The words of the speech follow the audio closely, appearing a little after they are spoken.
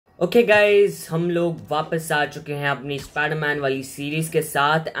Okay guys, हम लोग वापस आ चुके हैं अपनी स्पाइडरमैन वाली सीरीज के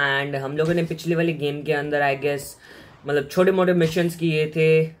साथ। एंड हम लोगों ने पिछली वाली गेम के अंदर आई गेस मतलब छोटे मोटे मिशंस किए थे।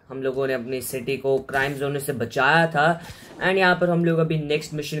 हम लोगों ने अपनी सिटी को क्राइम जोन से बचाया था। एंड यहाँ पर हम लोग अभी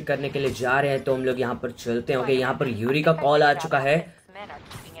नेक्स्ट मिशन करने के लिए जा रहे हैं, तो हम लोग यहाँ पर चलते हैं। ओके, यहाँ पर यूरी का कॉल आ चुका है।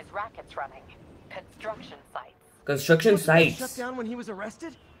 कंस्ट्रक्शन साइट,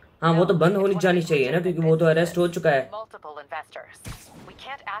 हाँ वो तो बंद होनी जानी चाहिए ना, क्योंकि वो तो अरेस्ट हो चुका है।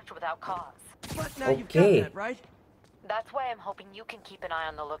 ओके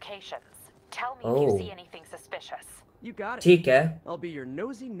ठीक है।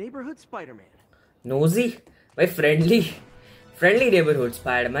 नोजी भाई, friendly neighbourhood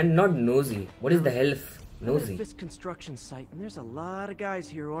Spiderman, not nosy. What is the help nosy? Construction site, and there's a lot of guys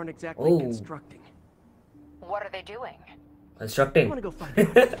here who aren't exactly constructing. What are they doing? Constructing. I want to go find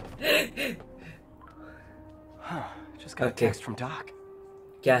out. Just got a text from Doc.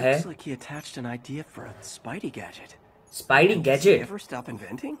 क्या है? Looks like he attached an idea for a Spidey gadget. Spidey gadget? Ever stop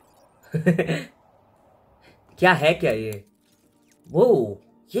inventing? क्या है क्या ये? वो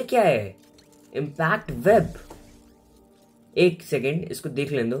ये क्या है? Impact web. एक सेकेंड, इसको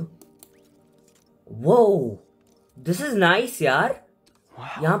देख लें दो। वो दिस इज नाइस यार।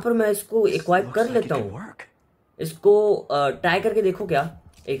 यहाँ पर मैं इसको एक्वाइप कर लेता हूँ। इसको ट्राई करके देखो क्या।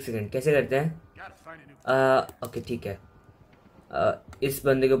 एक सेकेंड, कैसे करते हैं? ओके ठीक है, इस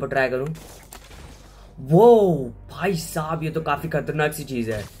बंदे के ऊपर ट्राई करूं। वो भाई साहब, ये तो काफी खतरनाक सी चीज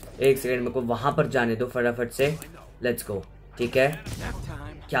है। एक सेकेंड, मेरे को वहां पर जाने दो फटाफट से। Let's go. ठीक है,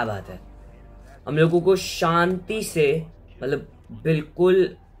 क्या बात है। हम लोगों को शांति से, मतलब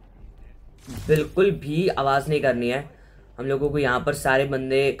बिल्कुल भी आवाज नहीं करनी है। हम लोगों को यहाँ पर सारे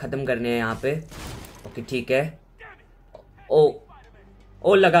बंदे खत्म करने हैं यहाँ पे। ओके ठीक है।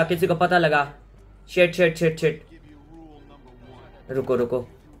 ओ लगा, किसी को पता लगा। शिट। रुको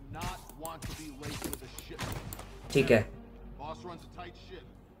ठीक है।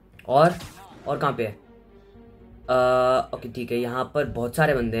 और कहाँ पे है? ओके ठीक है, यहाँ पर बहुत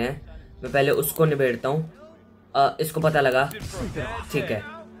सारे बंदे हैं। मैं पहले उसको निबेड़ता हूँ। इसको पता लगा। ठीक है।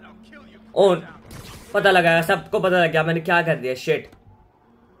 ओ पता लगा, सबको पता लग गया मैंने क्या कर दिया। शिट,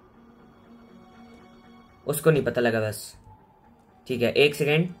 उसको नहीं पता लगा बस। ठीक है, एक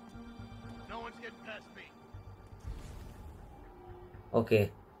सेकेंड। ओके,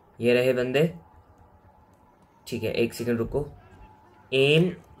 ये रहे बंदे। ठीक है, एक सेकेंड रुको।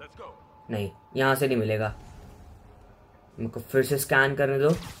 एम नहीं, यहां से नहीं मिलेगा। मेरे को फिर से स्कैन करने दो।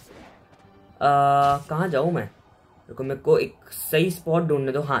 कहाँ जाऊं मैं? रुको, मेरे को एक सही स्पॉट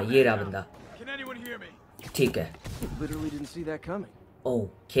ढूंढने दो। हाँ, ये रहा बंदा। ठीक है।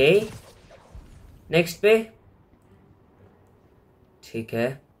 ओके, नेक्स्ट पे। ठीक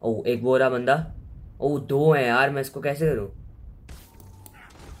है। ओ एक वो रहा बंदा। ओ दो है यार, मैं इसको कैसे करूं?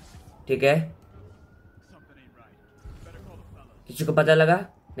 ठीक है, किसी को पता लगा?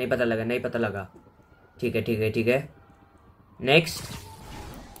 नहीं पता लगा। ठीक है। नेक्स्ट।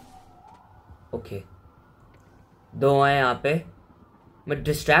 ओके, दो हैं यहाँ पे। मैं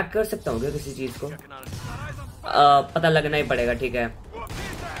डिस्ट्रैक्ट कर सकता हूँ क्या किसी चीज को? पता लगना ही पड़ेगा। ठीक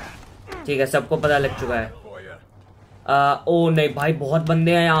है, सबको पता लग चुका है। ओ नहीं भाई, बहुत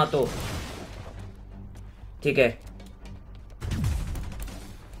बंदे हैं यहाँ तो। ठीक है।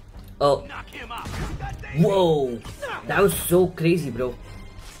 Oh, whoa, that was so crazy, bro.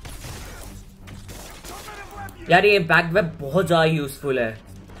 यार ये बैक वेब बहुत ज्यादा यूजफुल है।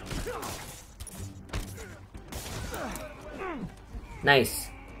 नाइस।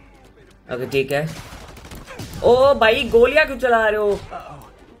 ओके ठीक है। ओ भाई, गोलियां क्यों चला रहे हो?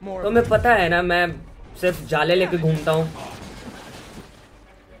 तुम्हें पता है ना, मैं सिर्फ जाले लेके घूमता हूँ।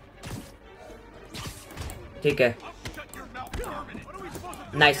 ठीक है।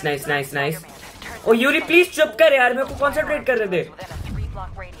 नाइस। ओ यूरी प्लीज चुप कर यार, मेरे को कंसंट्रेट करने दे।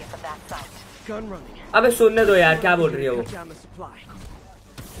 अबे सुनने दो यार, क्या बोल रही है वो?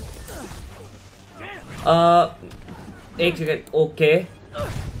 एक सेकेंड।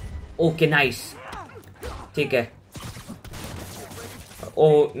 Okay nice. ठीक है।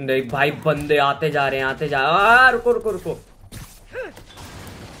 ओ नहीं भाई, बंदे आते जा रहे हैं। रुको।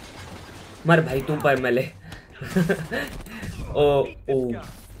 मर भाई तू पर मिले। ओ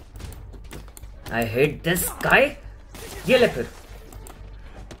आई हेट दिस गाय। ये ले फिर।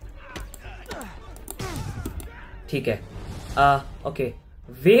 ठीक है। ओके,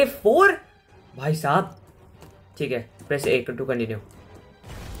 वेव 4 भाई साहब। ठीक है, press A to continue.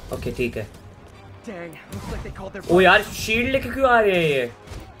 Okay ठीक है। ओ यार, शील्ड लेके क्यों आ रहे हैं ये?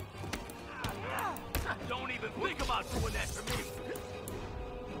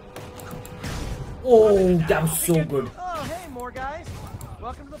 Oh, that was so good. Oh, hey, more guys.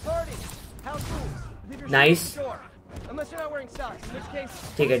 Welcome to the party. House rules. Leave your Nice. shoes at the door. Unless you're not wearing socks, in which case.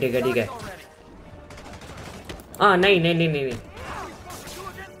 ठीक है ठीक है ठीक है. socks already. हाँ नहीं नहीं नहीं नहीं नहीं.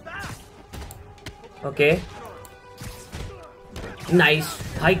 ओके. नाइस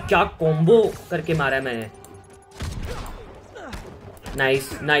भाई, क्या कॉम्बो करके मारा है मैंने.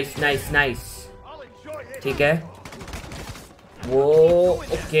 Nice nice nice nice. ठीक है. वो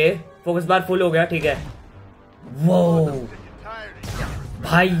ओके, फोकस बार फुल हो गया. ठीक है. वो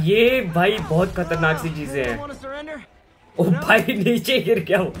भाई, ये भाई बहुत खतरनाक सी चीजें हैं. Want to surrender? ओ भाई, नीचे गिर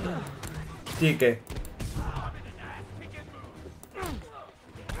गया वो. ठीक है.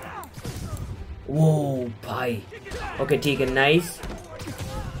 वो भाई. ओके ठीक है. नाइस.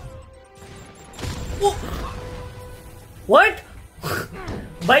 व्हाट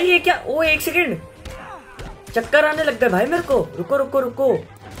भाई, ये क्या? ओ एक सेकेंड, चक्कर आने लग गए भाई मेरे को. रुको रुको रुको.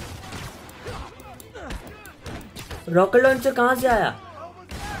 रॉकेट लॉन्चर कहां से आया?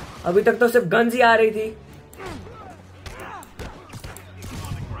 अभी तक तो सिर्फ गन्स ही आ रही थी.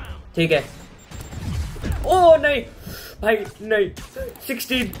 ठीक है. ओ नहीं भाई, नहीं.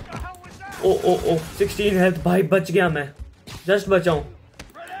 16. ओ ओ ओ 16 हेल्थ भाई. बच गया मैं, जस्ट बचाऊं.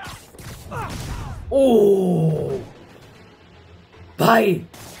 ओ भाई,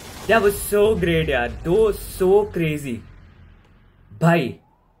 that was so great यार. दो सो क्रेजी भाई.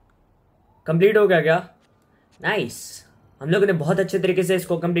 कंप्लीट हो गया क्या? नाइस. हम लोगों ने बहुत अच्छे तरीके से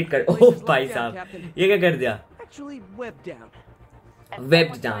इसको कंप्लीट कर. ओह भाई साहब, ये क्या कर दिया? Actually, web down. And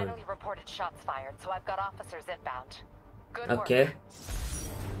Webbed someone down. finally reported shots fired, so I've got officers inbound. Good okay work.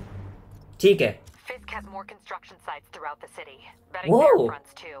 ठीक है. Fisk has more construction sites throughout the city. Betting Whoa. their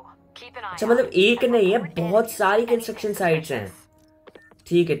fronts too. Keep an eye अच्छा, out. मतलब एक And नहीं है, report in बहुत if you सारी see anything construction sites हैं. suspicious.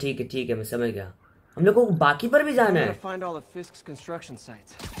 ठीक है ठीक है ठीक है, मैं समझ गया. हम लोग को बाकी पर भी I'm जाना gonna है. find all of Fisk's construction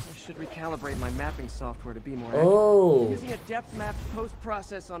sites. I should recalibrate my mapping software to be more oh accurate. Using a depth map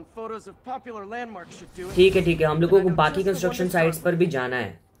post-process on photos of popular landmarks should do it. ठीक है ठीक है. हम लोगों को बाकी construction sites पर भी जाना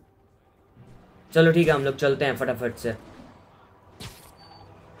है. चलो ठीक है, हम लोग चलते हैं फटाफट से.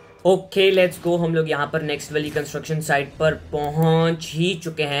 Okay let's go. हम लोग यहाँ पर नेक्स्ट वाली कंस्ट्रक्शन साइट पर पहुंच ही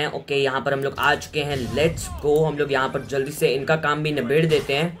चुके हैं. ओके यहाँ पर हम लोग आ चुके हैं. Let's go. हम लोग यहाँ पर जल्दी से इनका काम भी निबेड़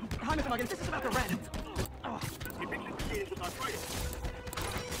देते हैं.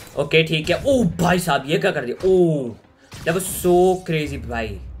 ओके ठीक है. ओ भाई साहब, ये क्या कर दिया? ओ दैट वाज सो क्रेजी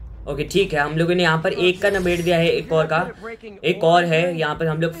भाई. ओके ठीक है, हम लोगों ने यहाँ पर एक का निबेड़ दिया है. एक और का, एक और है यहाँ पर.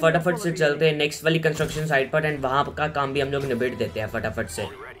 हम लोग फटाफट से चलते हैं नेक्स्ट वाली कंस्ट्रक्शन साइट पर एंड वहां का काम भी हम लोग निबेड़ देते हैं फटाफट से.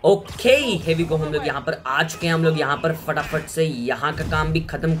 ओके हेवी को हम लोग यहाँ पर आ चुके हैं. हम लोग यहाँ पर फटाफट से यहाँ का काम भी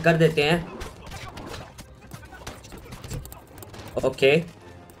खत्म कर देते हैं. ओके.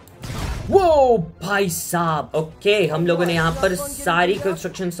 वो भाई साहब. ओके हम लोगों ने यहाँ पर सारी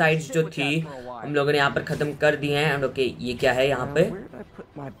कंस्ट्रक्शन साइट्स जो थी हम लोगों ने यहाँ पर खत्म कर दी हैं. एंड ओके ये क्या है यहाँ पे? Where did I put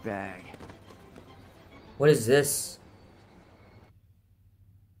my bag? What is this?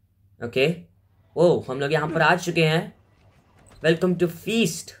 Okay. ओ हम लोग यहाँ पर आ चुके हैं. Welcome to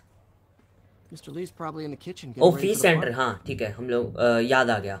feast. Mr. Lee's probably in the kitchen. O getting ready feast for the centre. party. हाँ ठीक है. हम लोग याद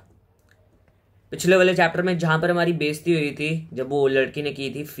आ गया पिछले वाले चैप्टर में जहां पर हमारी बेइज्जती हुई थी जब वो लड़की ने की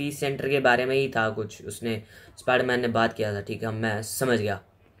थी. फीस सेंटर के बारे में ही था कुछ, उसने स्पाइडरमैन ने बात किया था. ठीक है, मैं समझ गया.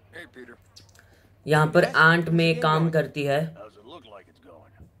 Hey, Peter. यहाँ पर आंट में काम करती है. How's it look like it's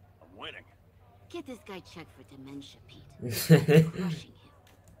going? I'm winning. Get this guy checked for dementia, Pete. Crushing him.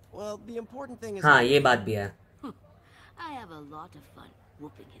 Well, the important thing is. हाँ ये बात भी है. I have a lot of fun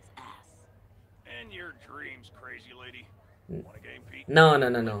whooping his ass. And your dreams, crazy lady. Want a game, Pete? No no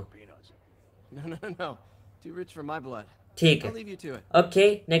no no. Peanuts. No. Too rich for my blood. ठीक I'll है. leave you to it. Okay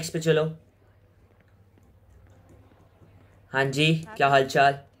next पे चलो. हाँ जी, क्या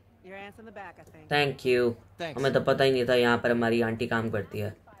हालचाल? Your aunt's in the back, I think. Thank you. Thanks. हमें तो पता ही नहीं था यहाँ पर हमारी आंटी काम करती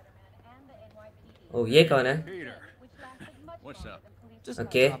है. ओ ये कौन है? Peter. What's up? Just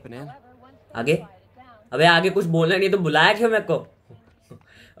Okay. dropping in. आगे? अबे आगे कुछ बोलना नहीं तो बुलाया क्यों मेरे को?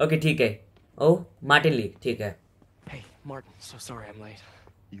 ओके ठीक है. ओ मार्टिन ली. ठीक है. Hey, Martin. So sorry I'm late.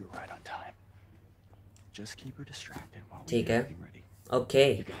 You were right on time. Just keep her distracted while ठीक we're है. getting ready. Okay.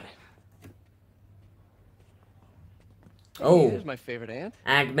 You got it. Oh. Hey, there's my favorite aunt.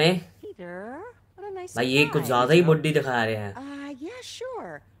 And में Peter, what a nice भाई ये कुछ surprise. ज्यादा ही body दिखा रहे हैं. Yeah,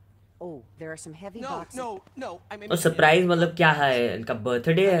 sure. Oh, there are some heavy No, boxes. no. I mean. और surprise मतलब क्या है? इनका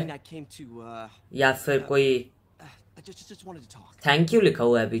बर्थडे I mean, है I came to. या फिर कोई I just wanted to talk. Thank you लिखा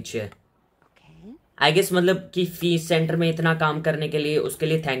हुआ है पीछे. Okay. आई गेस मतलब कि फीस सेंटर में इतना काम करने के लिए उसके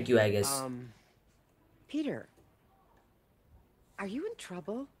लिए thank you I guess. Peter, are you in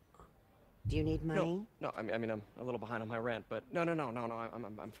trouble? Do you need money? No. I mean, I'm a little behind on my rent, but no.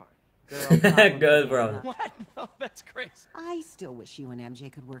 I'm fine. Girl problem. What? No, that's crazy. I still wish you and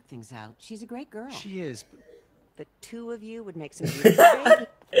MJ could work things out. She's a great girl. She is. The two of you would make some beautiful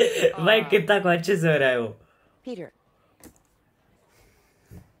baby. भाई कितना conscious हो रहा है वो. Peter,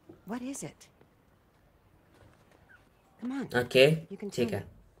 what is it? Come on. Okay, You can tell ठीक है. me.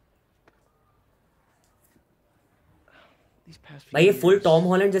 These past few भाई ये फुल years, टॉम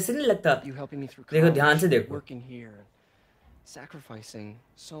हॉलैंड जैसे नहीं लगता. you helping me through देखो, ध्यान से college, देखो. working here, sacrificing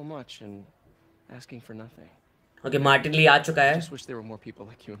so much and asking for nothing. Okay Martin ली आ चुका I है. just wish there were more people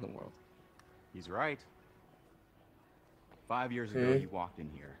like you in the world. He's right. 5 years ago, you walked in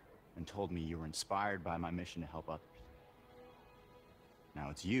here and told me you were inspired by my mission to help others. Now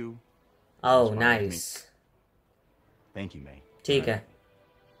it's you. Oh, inspired me. nice. Thank you, May. ठीक है.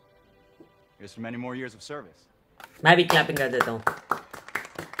 Here's for many more years of service. मैं भी clapping कर देता हूँ.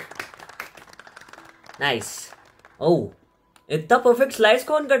 Nice. ओह, इतना perfect slice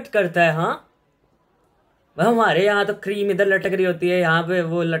कौन cut करता है? हाँ, वह हमारे यहाँ तो क्रीम इधर लटक रही होती है, यहाँ पे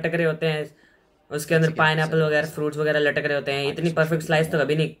वो लटक रहे होते हैं, उसके अंदर पाइनएप्पल वगैरह फ्रूट्स वगैरह लटक रहे होते हैं. इतनी परफेक्ट स्लाइस तो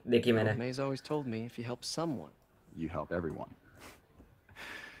कभी नहीं देखी मैंने. May's always told me if you help someone. You help everyone.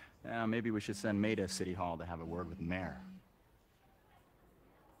 Yeah, maybe we should send May to City Hall to have a word with the mayor.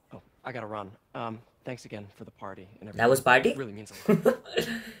 Oh, I gotta run. Thanks again for the party and everything. That was party? It really means a lot.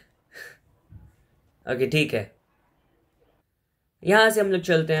 Okay ठीक है. यहाँ से हम लोग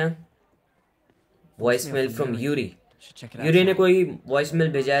चलते हैं. Voice mail from Yuri. Should check it out. Yuri ने कोई वॉइस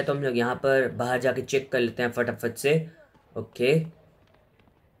मेल भेजा है तो हम लोग यहाँ पर बाहर जाके चेक कर लेते हैं फटाफट से. ओके.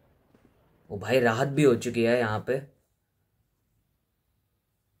 ओ भाई राहत भी हो चुकी है यहाँ पे.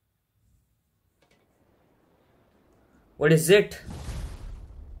 What is it?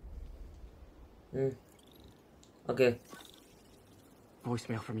 Okay.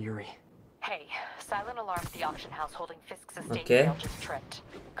 Voicemail from Yuri. Hey, silent alarm at the auction house holding Fisk's estate Okay. sale just tripped.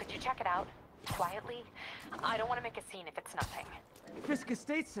 Could you check it out? Quietly? I don't want to make a scene if it's nothing. Fisk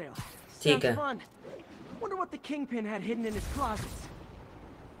estate sale. ठीक है. Sounds fun. Wonder what the kingpin had hidden in his closets.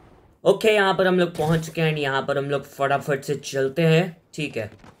 Okay यहाँ पर हम लोग पहुंच चुके हैं. यहाँ पर हम लोग फटाफट से चलते हैं. ठीक है.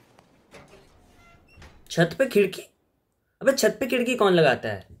 छत पे खिड़की. अबे छत पे खिड़की कौन लगाता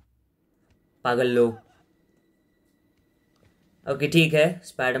है? पागल लोग. ओके ठीक है.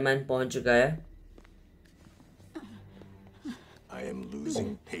 स्पाइडरमैन पहुंच चुका है. I am losing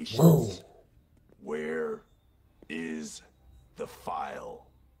patience. Whoa. Where is the file?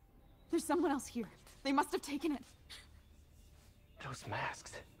 There's someone else here. They must have taken it. Those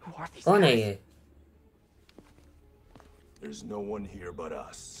masks. Who are these कौन है guys? ये? There's no one here but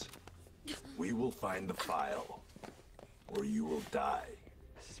us. We will find the file, or you will die.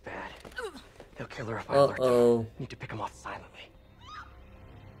 This is bad. They'll kill her if I alert them. Uh-oh. Need to pick them off silently.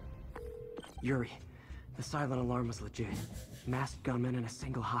 Yuri, the silent alarm was legit. Masked gunmen and a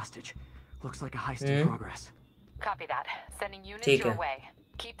single hostage. Looks like a heist in progress. Copy that. Sending units ठीक your है. way.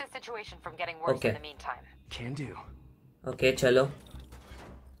 Keep the situation from getting worse Okay. in the meantime. Can do. Okay चलो.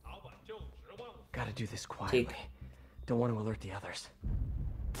 Gotta do this quietly. Don't want to alert the others.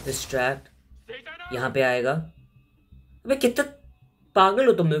 Distract. यहाँ पे आएगा. अबे कितना पागल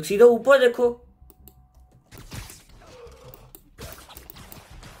हो तुम लोग. सीधा ऊपर देखो.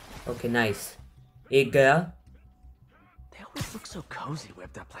 Okay nice. एक गया. They always look so cozy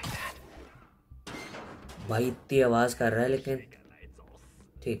whipped up like that. भाई इतनी आवाज कर रहा है लेकिन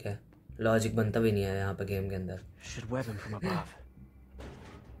ठीक है. लॉजिक बनता भी नहीं है यहाँ पे गेम के अंदर. Should web him from above.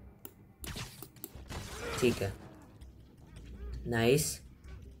 ठीक है. नाइस.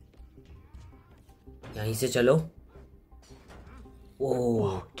 यहीं से चलो. ओह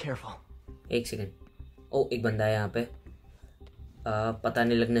Whoa, careful. एक सेकेंड. ओ एक बंदा है यहाँ पे. पता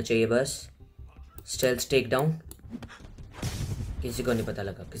नहीं लगना चाहिए बस. Stealth take down. किसी को नहीं पता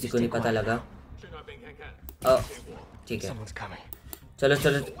लगा. किसी को नहीं पता लगा. ठीक है. Someone's coming. चलो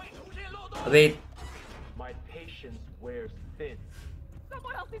चलो. अबे My patience wears thin.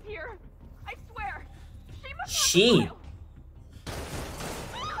 Someone else is here. I swear. She must She.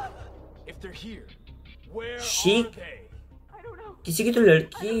 If they're here, where She- are they? I don't know. किसी की तो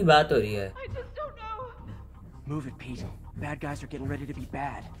लड़की की बात हो रही है. I just don't know. Move it, Pete. Bad guys are getting ready to be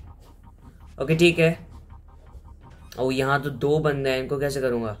bad. Okay ठीक है. ओ यहाँ तो दो बंदे हैं. इनको कैसे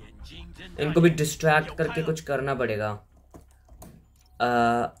करूँगा? इनको भी डिस्ट्रैक्ट करके कुछ करना पड़ेगा.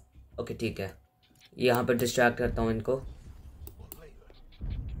 ओके ठीक है. यहाँ पर डिस्ट्रैक्ट करता हूँ इनको.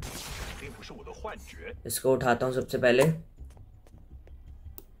 并不是我的幻觉。 इसको उठाता हूँ सबसे पहले.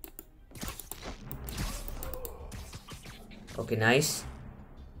 Okay nice.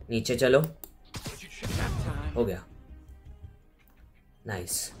 नीचे चलो. हो गया.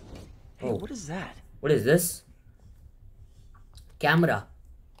 Nice. Hey, what is that? What is this? Camera.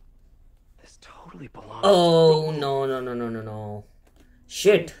 This totally belongs. Oh no.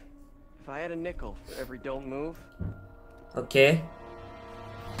 Shit. If I had a nickel for every don't move. Okay.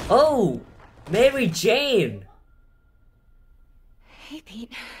 Oh, Mary Jane. Hey,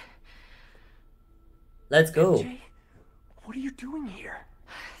 Pete. Let's go. MJ, what are you doing here?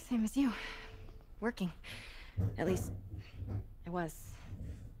 Same as you. Working. At least, I was.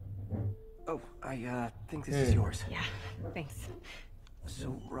 Oh, I think this is yours. Yeah, thanks.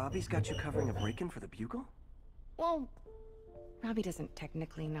 So, Robbie's got you covering a break-in for the Bugle? Well, Robbie doesn't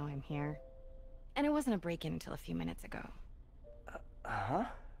technically know I'm here. And it wasn't a break-in until a few minutes ago. Uh-huh.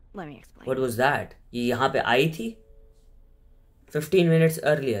 Let me explain. What was that? ये यहाँ पे आई थी? 15 minutes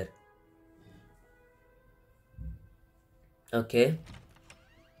earlier. Okay.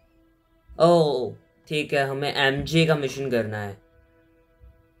 Oh, ठीक है, हमें MJ का mission करना है.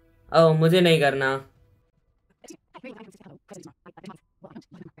 Oh, मुझे नहीं करना.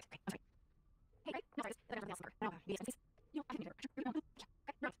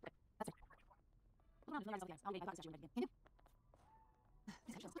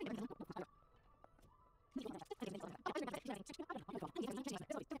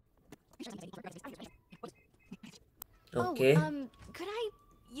 Okay. Could I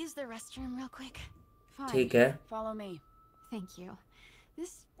use the restroom real quick? ठीक है. Follow me. Thank you.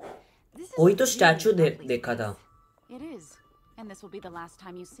 This is कोई तो really स्टैचू lovely देखा था. It is. And this will be the last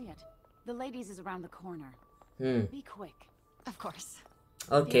time you see it. The ladies is around the corner. Be quick. Of course.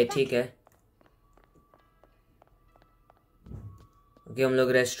 Okay, ठीक है. Okay, हम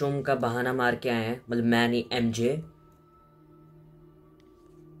लोग restroom का बहाना मार के आए हैं. मतलब मैं नहीं, MJ.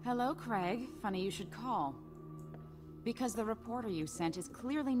 Hello, Craig. Funny you should call. Because the reporter you sent is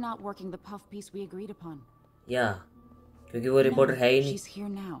clearly not working the puff piece we agreed upon. Yeah. क्योंकि वो रिपोर्टर है ही नहीं. She's here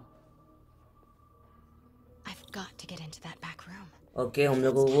now. I've got to get into that back room. Okay, हम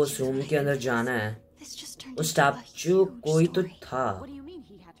लोगों को उस room के अंदर जाना है. This just turned उस into a स्टैचू huge कोई तो story. था. What do you mean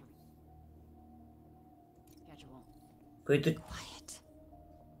he had to schedule? कोई तो Quiet.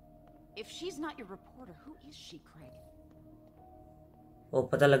 If she's not your reporter, who is she, Craig? वो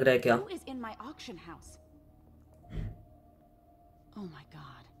पता लग रहा है क्या? Who is in my auction house? Oh my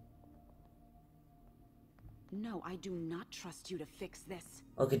god. No, I do not trust you to fix this.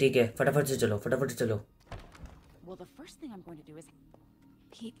 Okay, ठीक है. फटाफट से चलो, फटाफट से चलो. Well, the first thing I'm going to do is...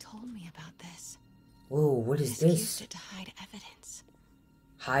 Pete told me about this. Whoa, what is Just this? used it to hide evidence.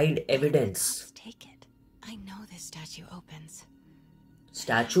 Hide evidence. Cops take it. I know this statue opens.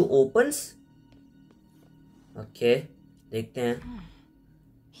 Statue opens? Okay, देखते हैं.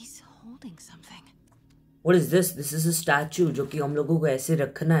 He's holding something. What is this? This is a statue जो कि हम लोगों को ऐसे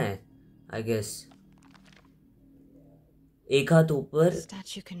रखना है, I guess. एक हाथ ऊपर.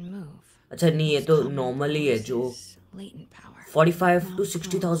 Statue can move. अच्छा नहीं, ये तो नॉर्मली है जो Latent power. 45 to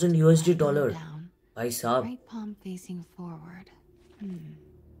 60,000 USD dollar. Down. भाई साहब. Right palm facing forward.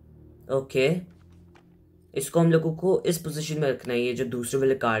 Okay. इसको हम लोगों को इस पोजीशन में रखना है, ये जो दूसरे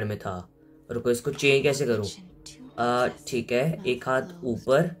वाले कार्ड में था. रुको, इसको चेंज कैसे करूं? ठीक है, एक हाथ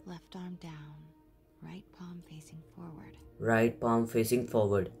ऊपर. Left arm down. Right palm facing forward. Right palm facing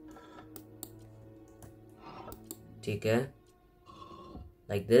forward. ठीक है,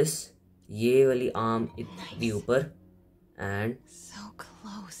 like this. ये वाली आर्म इतनी ऊपर. and So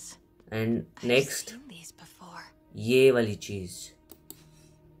close. and next I've seen these before. ये वाली चीज.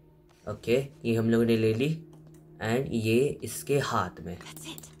 ओके, ये हम लोगों ने ले ली. एंड ये इसके हाथ में. That's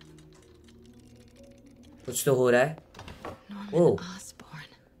it. कुछ तो हो रहा है. Norman Osborn.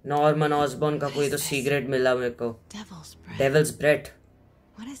 नॉर्मन ऑसबॉर्न का कोई तो सीक्रेट मिला मेरे को. Devil's breath. Devils breath.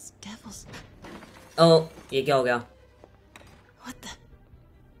 What is devil's? ओ, ये क्या हो गया? What the?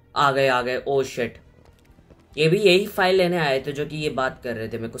 आ गए. Oh shit. ये भी यही फाइल लेने आए थे जो कि ये बात कर रहे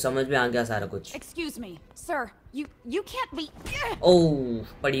थे. मेरे को समझ में आ गया सारा कुछ. Excuse me, sir. You can't be... ओह,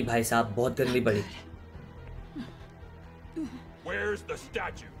 पड़ी भाई साहब, बहुत गंदी पड़ी. Where's the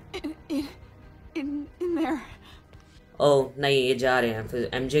statue? In there. ओह नहीं, ये जा रहे हैं. फिर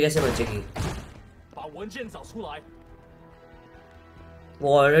एमजे कैसे बचेगी? 把文件找出来。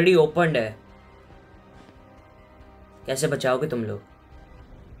 वो ऑलरेडी ओपन्ड है. कैसे बचाओगे तुम लोग?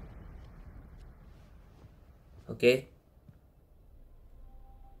 ओके.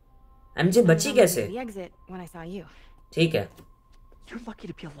 एमजे बची कैसे? The exit when I saw you. ठीक है. You're lucky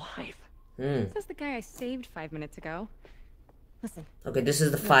to be alive. This is the guy I saved 5 minutes ago. Listen. Okay, this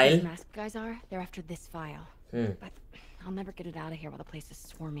is the You know what file. these masked guys are? They're after this file. But I'll never get it out of here while the place is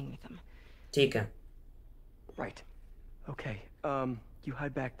swarming with them. ठीक है. Right. Okay. You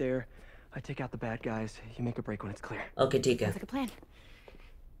hide back there. I take out the bad guys. You make a break when it's clear. Okay, ठीक है. Sounds like a plan.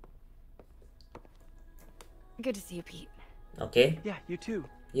 Good to see you, Pete. Okay. Yeah, you too.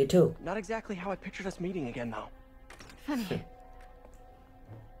 You too. Not exactly how I pictured us meeting again, though. Funny.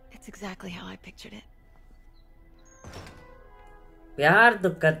 It's exactly how I pictured it. प्यार तो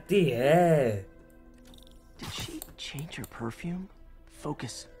करती है. Did she change her perfume?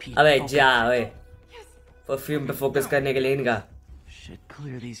 Focus, Pete. अबे focus. जा ओए. Perfume पे focus करने के लिए इनका. Should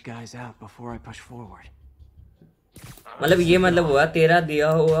clear these guys out before I push forward. मतलब ये मतलब हुआ तेरा दिया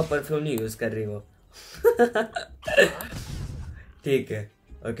हुआ परफ्यूम नहीं यूज कर रही वो. ठीक है.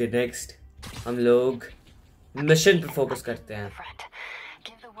 ओके नेक्स्ट हम लोग मिशन पे फोकस करते हैं.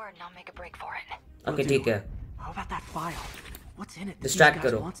 Give the word and I'll make a break for it. Okay ठीक है. How about that file? What's in it? that Distract these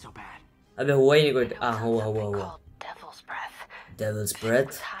guys करो. want so bad? अबे हुआ ही नहीं कोई. हुआ. Called Devil's Breath. Devil's I breath.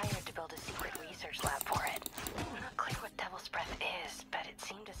 was hired to build a secret research lab for it. Not clear what Devil's Breath is, but it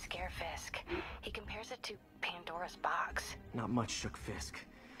seemed to scare Fisk. He compares it to Pandora's box. Not much shook Fisk.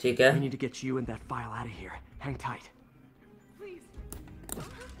 ठीक है. We need to get you and that file out of here. Hang tight.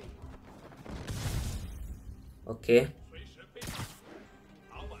 Okay.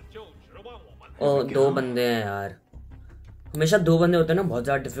 ओ 2 बंदे हैं यार. हमेशा 2 बंदे होते हैं ना बहुत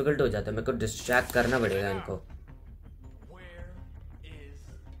ज़्यादा डिफिकल्ट हो जाता है. मेरे को डिस्ट्रैक्ट करना पड़ेगा इनको.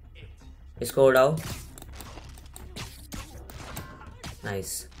 इसको उड़ाओ.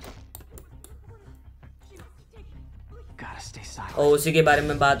 नाइस. ओ उसी के बारे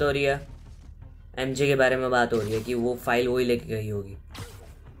में बात हो रही है. एमजे के बारे में बात हो रही है कि वो फाइल वही लेके गई होगी.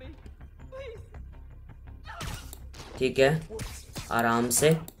 ठीक है आराम से.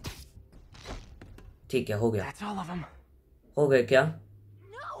 ठीक है हो गया. हो गए क्या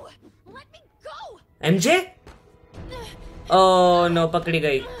एमजे? ओह नो पकड़ी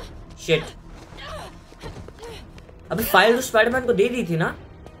गई. शिट. अबे फाइल तो स्पाइडरमैन को दे दी थी ना.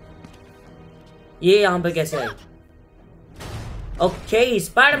 ये यहाँ पे कैसे आई? Okay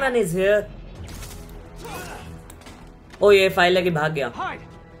Spiderman is here. ओ ये फाइल लेके भाग गया.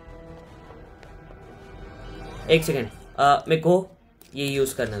 एक सेकेंड. मेरे को ये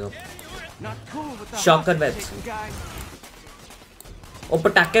यूज करने दो. Shocker webs. ओ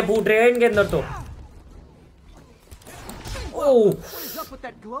पटाखे फूट रहे हैं इनके अंदर तो. ओह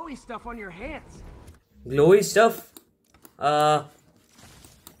ग्लोई स्टफ.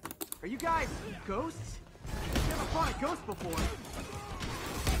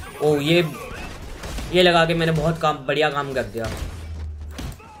 ओ ये लगा के मैंने बहुत बढ़िया काम कर दिया.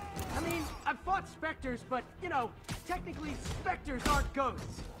 Specters, but you know, technically specters aren't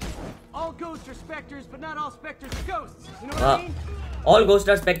ghosts. All ghosts are specters, but not all specters are ghosts. You know what I mean? All ghosts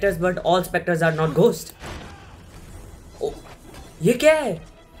are specters, but all specters are not ghosts. Oh, ये क्या है?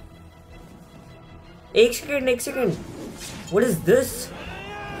 एक second. What is this?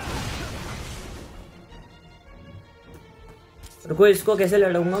 रुको इसको कैसे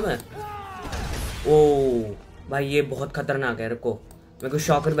लड़ूंगा मैं? ओह भाई ये बहुत खतरनाक है. रुको मेरे को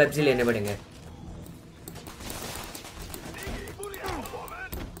शॉकर वेब्स ही लेने पड़ेंगे.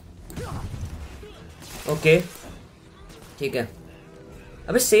 ओके ठीक है.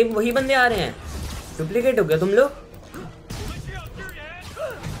 अबे सेम वही बंदे आ रहे हैं. डुप्लीकेट हो गया तुम लोग.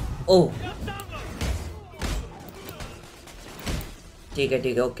 ओह ठीक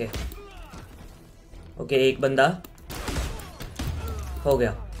है ओके एक बंदा हो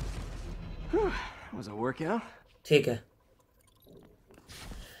गया. ठीक है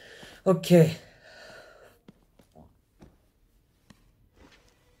ओके.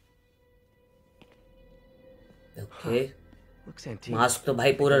 ओके मास्क तो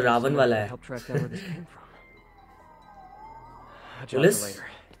भाई पूरा रावण वाला है. पुलिस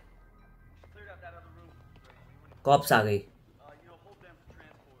कॉप्स आ गई.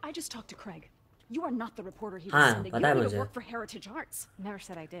 I just talked to Craig. You are not the reporter he was हाँ sending. पता है You need मुझे. to work for Heritage Arts. Never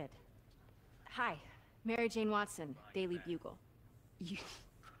said I did. Hi, Mary Jane Watson, Daily Bugle.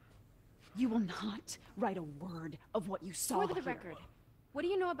 You will not write a word of what you saw. For the here. record, what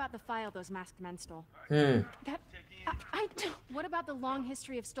do you know about the file those masked men stole? That I don't. What about the long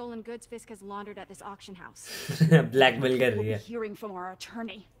history of stolen goods Fisk has laundered at this auction house? Blackmail कर रही We'll है. be hearing from our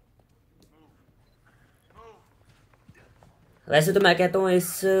attorney. वैसे तो मैं कहता हूँ इस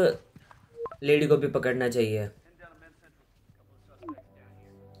lady को भी पकड़ना चाहिए.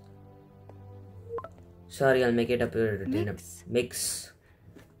 Sorry, I'll make it up in a mix.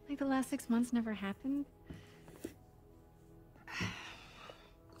 Like the last 6 months never happened?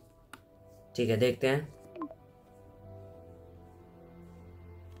 ठीक है देखते हैं.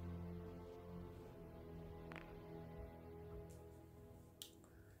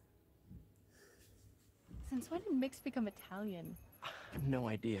 Since when did Mix become Italian? I have no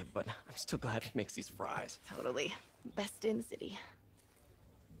idea, but I'm still glad he makes these fries. Totally. Best in the city.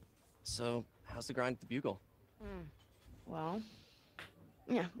 So, how's the grind at the Bugle? Well,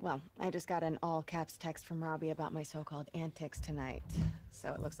 yeah, well, I just got an all-caps text from Robbie about my so-called antics tonight.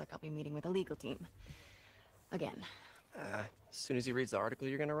 So it looks like I'll be meeting with the legal team. Again. As soon as he reads the article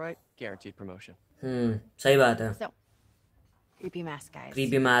you're gonna write, guaranteed promotion. सही बात है. So, creepy mask guys.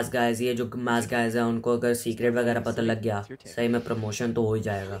 Creepy mask guys, ये जो mask guys हैं उनको अगर secret वगैरह पता लग गया, सही में प्रमोशन तो हो ही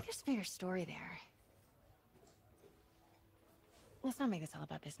जाएगा. There's a bigger story there. Let's not make this all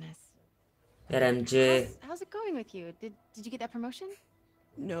about business. यार MJ. How's it going with you? Did you get that promotion?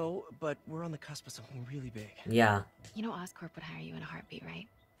 No, but we're on the cusp of something really big. Yeah. You know Oscorp would hire you in a heartbeat, right?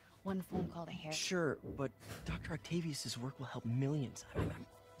 One phone call to hair. Sure, but Dr. Octavius's work will help millions. I'm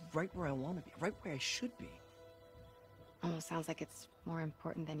right where I want to be, right where I should be. Almost sounds like it's more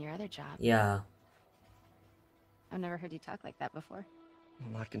important than your other job. Yeah. I've never heard you talk like that before.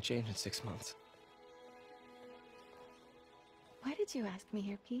 A lot can change in 6 months. Why did you ask me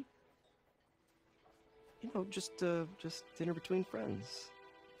here, Pete? You know, just dinner between friends.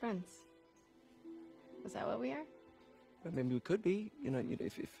 Friends. Is that what we are? Well, maybe we could be, you know,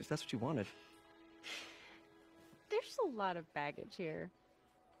 if that's what you wanted. There's a lot of baggage here.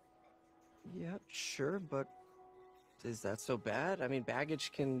 Yeah, sure, but is that so bad? I mean,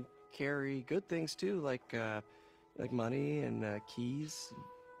 baggage can carry good things too, like money and keys,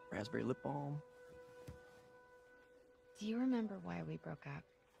 raspberry lip balm. Do you remember why we broke up?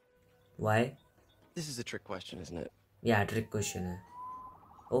 Why? This is a trick question, isn't it? Yeah, trick question है.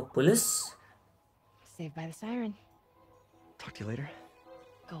 Oh, police? Saved by the siren. Talk to you later.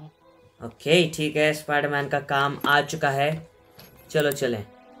 Go. Okay, ठीक है. Spiderman का काम आ चुका है. चलो चलें.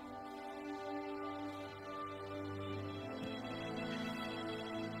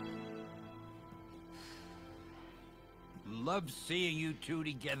 Love seeing you two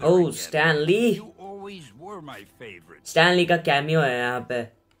together. Oh, again. Stan Lee. You always were my favorite. Stan Lee का कैमियो है यहाँ पे.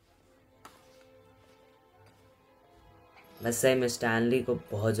 वैसे में स्टैन ली को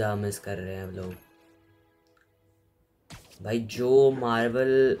बहुत ज़्यादा मिस कर रहे हैं हम लोग. भाई जो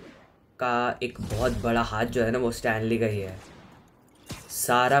मार्वल का एक बहुत बड़ा हाथ जो है ना वो स्टैन ली का ही है.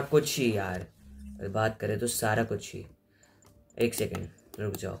 सारा कुछ ही यार. बात करें तो सारा कुछ ही. एक सेकंड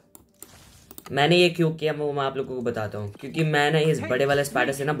रुक जाओ. मैंने ये क्यों किया वो मैं आप लोगों को बताता हूँ. क्योंकि मैं ना इस बड़े वाले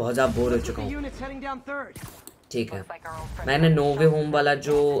स्पाइडर से ना बहुत ज़्यादा बोर हो चुका हूँ. ठीक है. मैंने नोवे होम वाला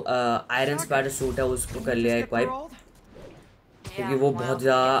जो आयरन स्पाइडर सूट है उसको कर लिया एक वाइप. क्योंकि वो बहुत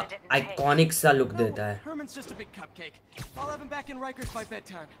ज़्यादा आइकॉनिक सा लुक देता है.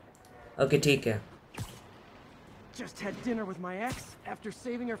 ओके ठीक है. Just had dinner with my ex after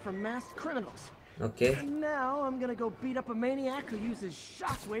saving her from masked criminals. Okay. And now I'm gonna go beat up a maniac who uses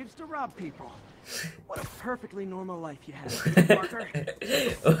shockwaves to rob people. What a perfectly normal life you have, Parker.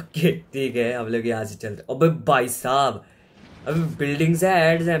 Okay, ठीक है. हम लोग यहाँ से चलते. अबे भाई साहब, अभी बिल्डिंग्स है,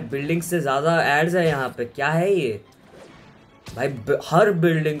 एड्स हैं. बिल्डिंग्स से ज़्यादा एड्स है यहाँ पे. क्या है ये? भाई हर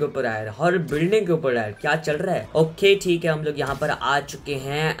बिल्डिंग के ऊपर ऐड, हर बिल्डिंग के ऊपर ऐड. क्या चल रहा है? ओके ठीक है. हम लोग यहाँ पर आ चुके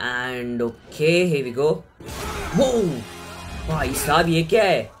हैं and okay here we go. वो भाई साहब ये क्या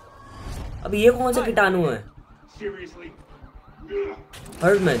है? अब ये कौन सा कीटाणु है?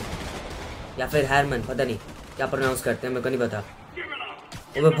 हर्मन या फिर हैरमन, पता नहीं क्या प्रोनाउंस करते हैं, मेरे को नहीं पता.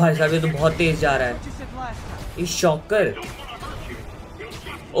 अबे भाई साहब ये तो बहुत तेज जा रहा है. ये शॉकर.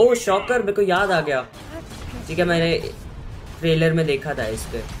 ओ शॉकर मेरे को याद आ गया. ठीक है मैंने ट्रेलर में देखा था इस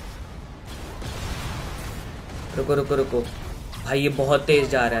पे. रुको रुको रुको भाई ये बहुत तेज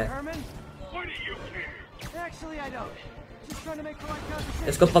जा रहा है.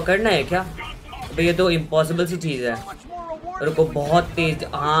 इसको पकड़ना है क्या? भाई ये तो इम्पॉसिबल सी चीज है. रुको बहुत तेज.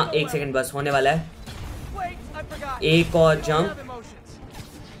 हाँ एक सेकंड बस होने वाला है. एक और जंप.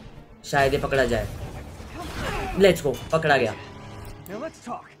 शायद ये पकड़ा जाए. Let's go. पकड़ा गया.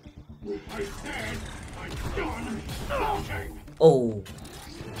 ओह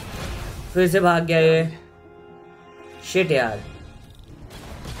फिर से भाग गया ये. शिट यार.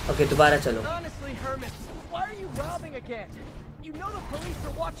 ओके दोबारा चलो.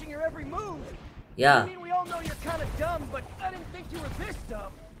 या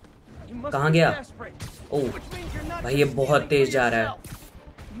कहाँ गया? ओह भाई ये बहुत तेज जा रहा है.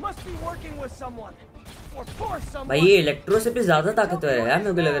 भाई ये इलेक्ट्रो से भी ज्यादा ताकतवर है यार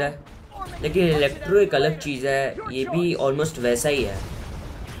मेरे को लग रहा है. लेकिन इलेक्ट्रो एक अलग चीज है. ये भी ऑलमोस्ट वैसा ही है.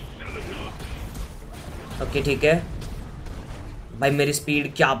 ओके ठीक है भाई. मेरी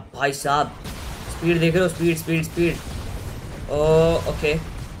स्पीड क्या भाई साहब. स्पीड देख रहे हो? Speed speed speed. ओके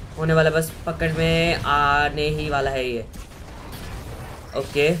होने वाला. बस पकड़ में आने ही वाला है ये.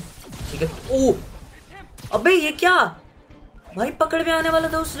 ओके ठीक है. ओ अबे ये क्या भाई? पकड़ में आने वाला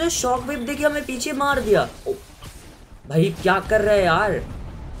था. उसने शॉक वेव देखिए हमें पीछे मार दिया. ओ, भाई क्या कर रहा है यार?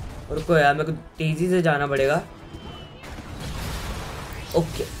 रुको यार मेरे को तेजी से जाना पड़ेगा.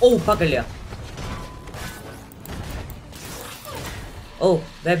 ओके, ओ पकड़ लिया। ओ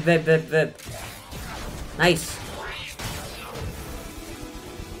web web web web, nice.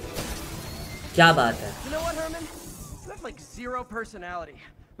 क्या बात है। You know what, Herman? You have like zero personality,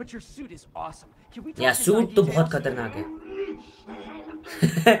 but your suit is awesome. Can we talk या design सूट तो details? बहुत खतरनाक है।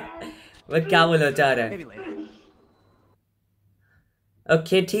 वो क्या बोलना चाह रहा है? Maybe later.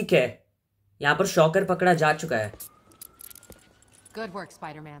 ओके ठीक है, यहाँ पर शॉकर पकड़ा जा चुका है। Good work,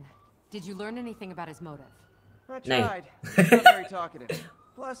 Spider-Man. Did you learn anything about his motive? I नहीं। tried. He's not very talkative.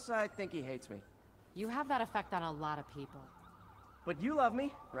 Plus, I think he hates me. You have that effect on a lot of people. But you love me,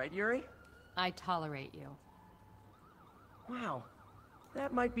 right, Yuri? I tolerate you. Wow.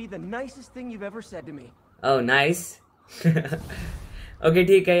 That might be the nicest thing you've ever said to me. Oh, nice. Okay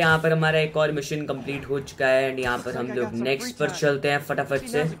ठीक है, यहाँ पर हमारा एक और mission complete हो चुका है एंड यहाँ पर हम लोग नेक्स्ट पर चलते हैं फटाफट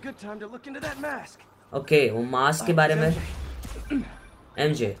से। ओके, वो मास्क के बारे में।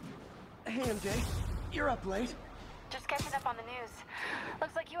 MJ. Hey MJ, you're up late. Just catching up on the news.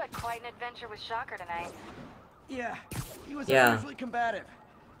 Looks like you had quite an adventure with Shocker tonight. Yeah, he was unusually combative.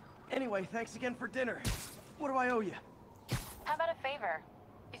 Anyway, thanks again for dinner. What do I owe you? How about a favor?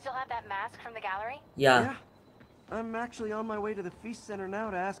 You still have that mask from the gallery? Yeah. I'm actually on my way to the Feast Center now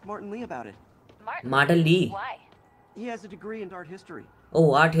to ask Martin Lee about it. Martin Lee? Why? He has a degree in art history. Oh,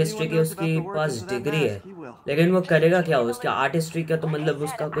 art history की उसके पास degree है, लेकिन वो करेगा क्या? उसके art history का तो मतलब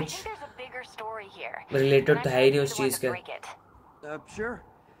उसका कुछ रिलेटेड तो है ही नहीं उस चीज के।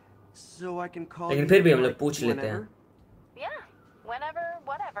 लेकिन फिर भी हम लोग पूछ लेते हैं।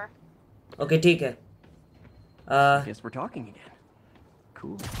 ओके ठीक है।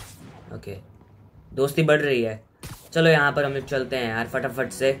 ओके, दोस्ती बढ़ रही है। चलो यहाँ पर हम लोग चलते हैं यार फटाफट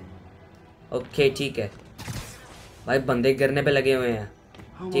से। ओके ठीक है भाई, बंदे गिरने पे लगे हुए हैं।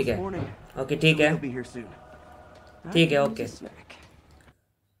 ठीक है, ओके ठीक है, ठीक है, ओके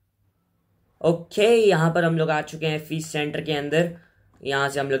ओके। यहाँ पर हम लोग आ चुके हैं फीस सेंटर के अंदर। यहाँ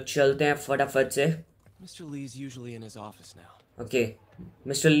से हम लोग चलते हैं फटाफट से। ओके,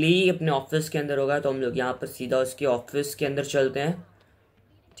 मिस्टर ली अपने ऑफिस के अंदर होगा, तो हम लोग यहाँ पर सीधा उसके ऑफिस के अंदर चलते हैं।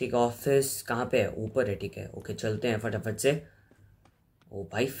 ठीक है, ऑफिस कहाँ पे है? ऊपर है। ठीक है, ओके चलते हैं फटाफट से। ओ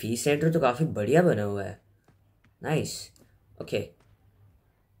भाई, फीस सेंटर तो काफ़ी बढ़िया बना हुआ है, नाइस। ओके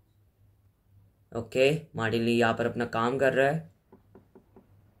ओके, मार्टिन ली यहाँ पर अपना काम कर रहा है।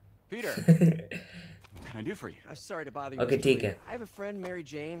 Peter, what can I do for you? I'm sorry to bother you. Okay, ठीक है। I have a friend, Mary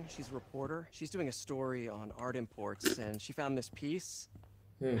Jane. She's a reporter. She's doing a story on art imports, and she found this piece.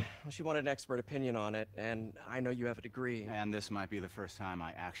 Well, she wanted an expert opinion on it, and I know you have a degree. And this might be the first time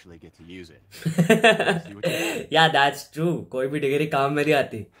I actually get to use it. See what you got? Yeah, that's true. कोई भी degree काम में नहीं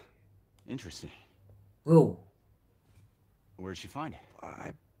आती। Interesting. Whoa. Where'd she find it?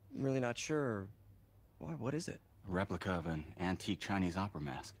 I'm really not sure. What is it? A replica of an antique Chinese opera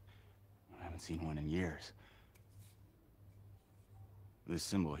mask. I haven't seen one in years. This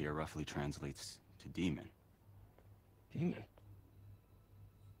symbol here roughly translates to demon. Demon?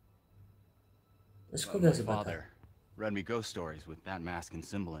 इसको कैसे My पता? father read me ghost stories with that mask and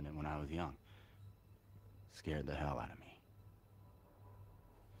symbol in it when I was young. Scared the hell out of me.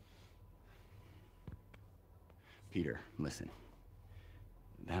 Peter, listen.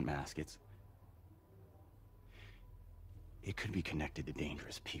 That mask, it could be connected to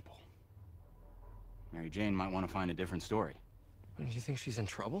dangerous people. Mary Jane might want to find a different story. Do you think she's in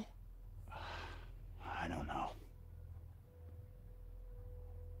trouble? I don't know.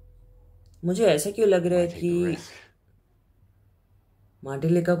 मुझे ऐसा क्यों लग रहा है कि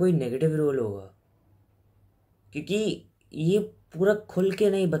Martin ली का कोई negative role होगा, क्योंकि ये पूरा खुल के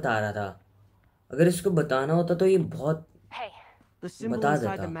नहीं बता रहा था। अगर इसको बताना होता तो ये बहुत बता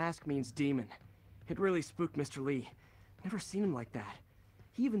देता। The mask means demon. It really spooked Mr. Lee. Never seen him like that.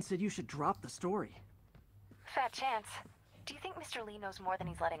 He even said you should drop the story. Fat chance. Do you think Mr. Lee knows more than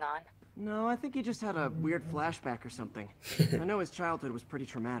he's letting on? No, I think he just had a weird flashback or something. I know his childhood was pretty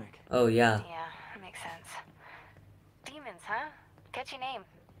traumatic. Oh yeah. Yeah, that makes sense. Demons, huh? Catchy name.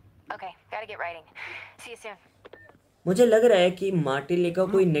 Okay, gotta get writing. See you soon. मुझे लग रहा है कि Martin ली का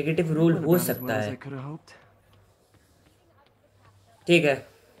कोई negative role हो सकता है। ठीक है,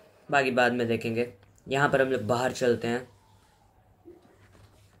 बाकी बाद में देखेंगे। यहाँ पर हम लोग बाहर चलते हैं।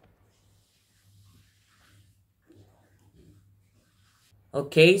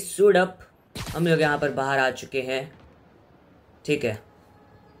 Okay, suit up. हम लोग यहाँ पर बाहर आ चुके हैं। ठीक है,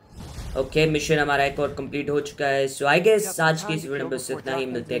 ओके, मिशन हमारा एक और कंप्लीट हो चुका है। सो आई गेस आज की इस वीडियो में बस इतना ही।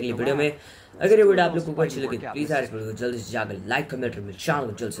 मिलते हैं अगली वीडियो में। अगर ये वीडियो आप लोगों को अच्छी लगी तो प्लीज यार इस वीडियो को जल्दी से जाकर लाइक कमेंट और मेरे चैनल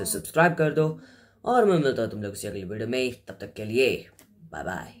को जल्द से सब्सक्राइब कर दो। और मैं मिलता हूँ तुम लोग से अगली वीडियो में। तब तक के लिए बाय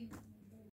बाय।